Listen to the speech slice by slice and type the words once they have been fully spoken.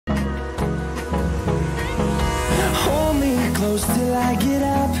close till I get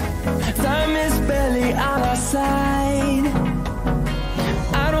up. Time is barely on our side.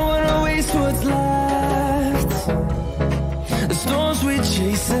 I don't wanna waste what's left. The storms we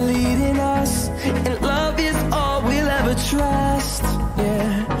chase are leading us, and love is all we'll ever trust. Yeah,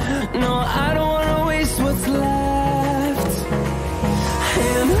 no, I don't wanna waste what's left.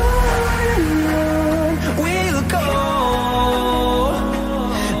 And on we'll go,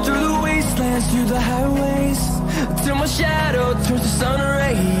 through the wastelands, through the highways, till my shadow turns to sun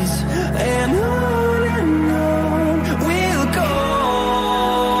rays. And on we'll go,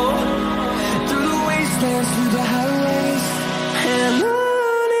 through the wastelands, through the highways, and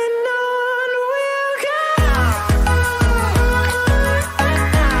on we'll go.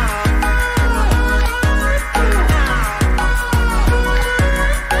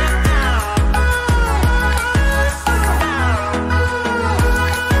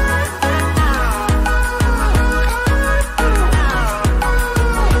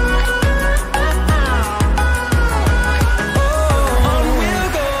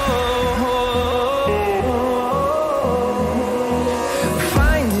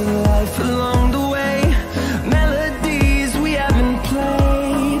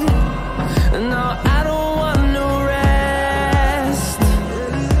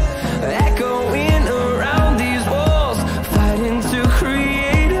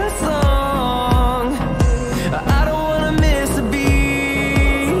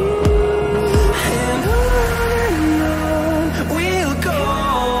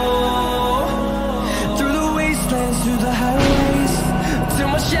 Through the highways, till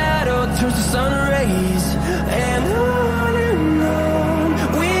my shadow turns to sun rays. And on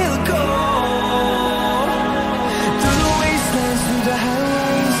we'll go, through the wastelands, through the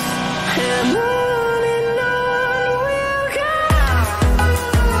highways, and on we'll go.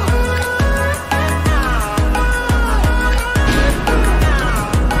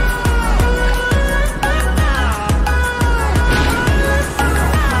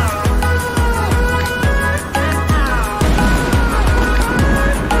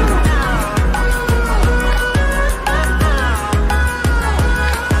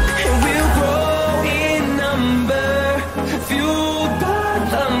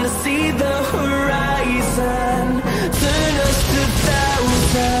 See the horizon, turn us to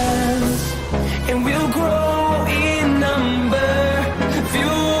thousands, and we'll grow in number,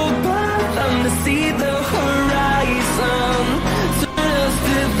 fueled by them to see the horizon, turn us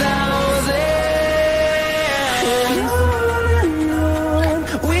to thousands, and on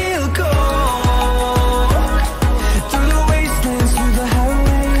we'll go, through the wastelands, through the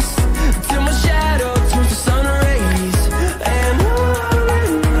highways, till my shadow turns to sun rays. And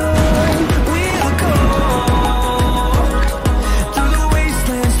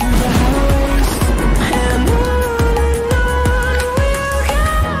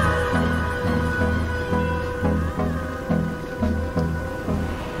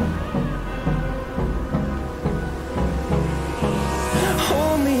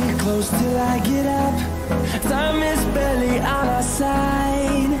close till I get up. Time is barely on our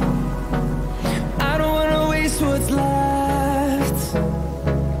side. I don't wanna waste what's left.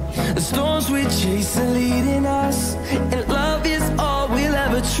 The storms we chase are leading us, and love is all we'll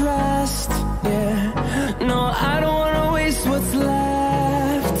ever trust. Yeah, no, I don't wanna waste what's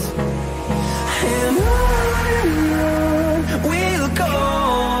left. And on we'll go,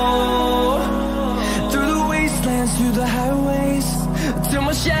 through the wastelands, through the highways, till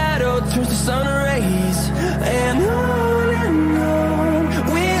my shadow turns to sun rays. And on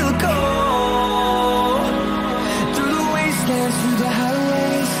we'll go, through the wastelands, through the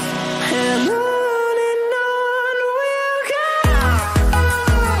highways, and on we'll go.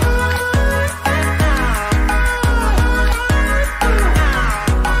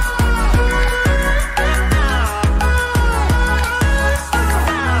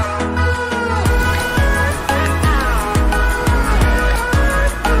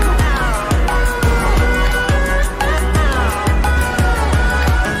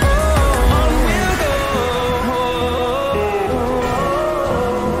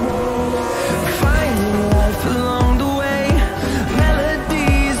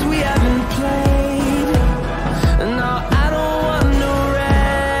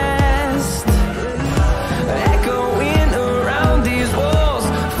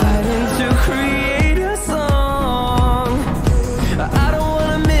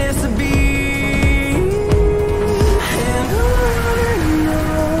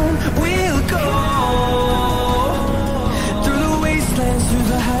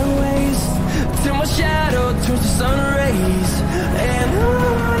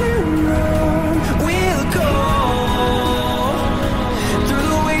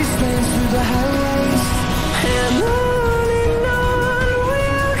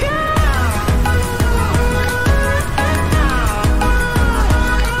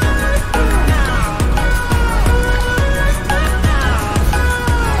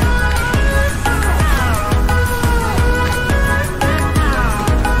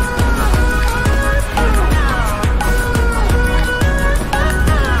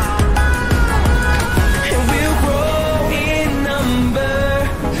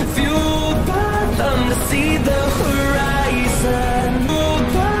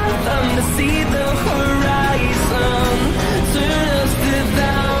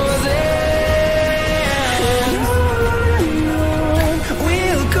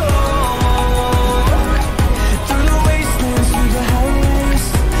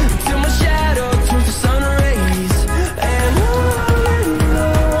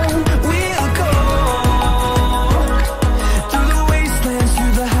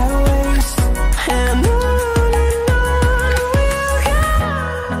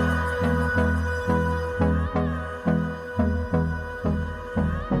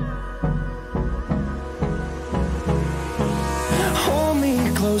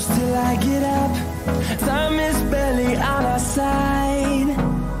 close till I get up. Time is barely on our side.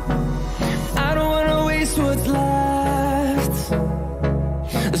 I don't wanna waste what's left.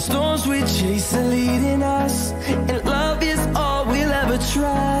 The storms we chase are leading us, and love is all we'll ever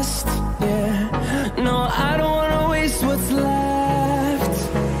trust. Yeah, no, I don't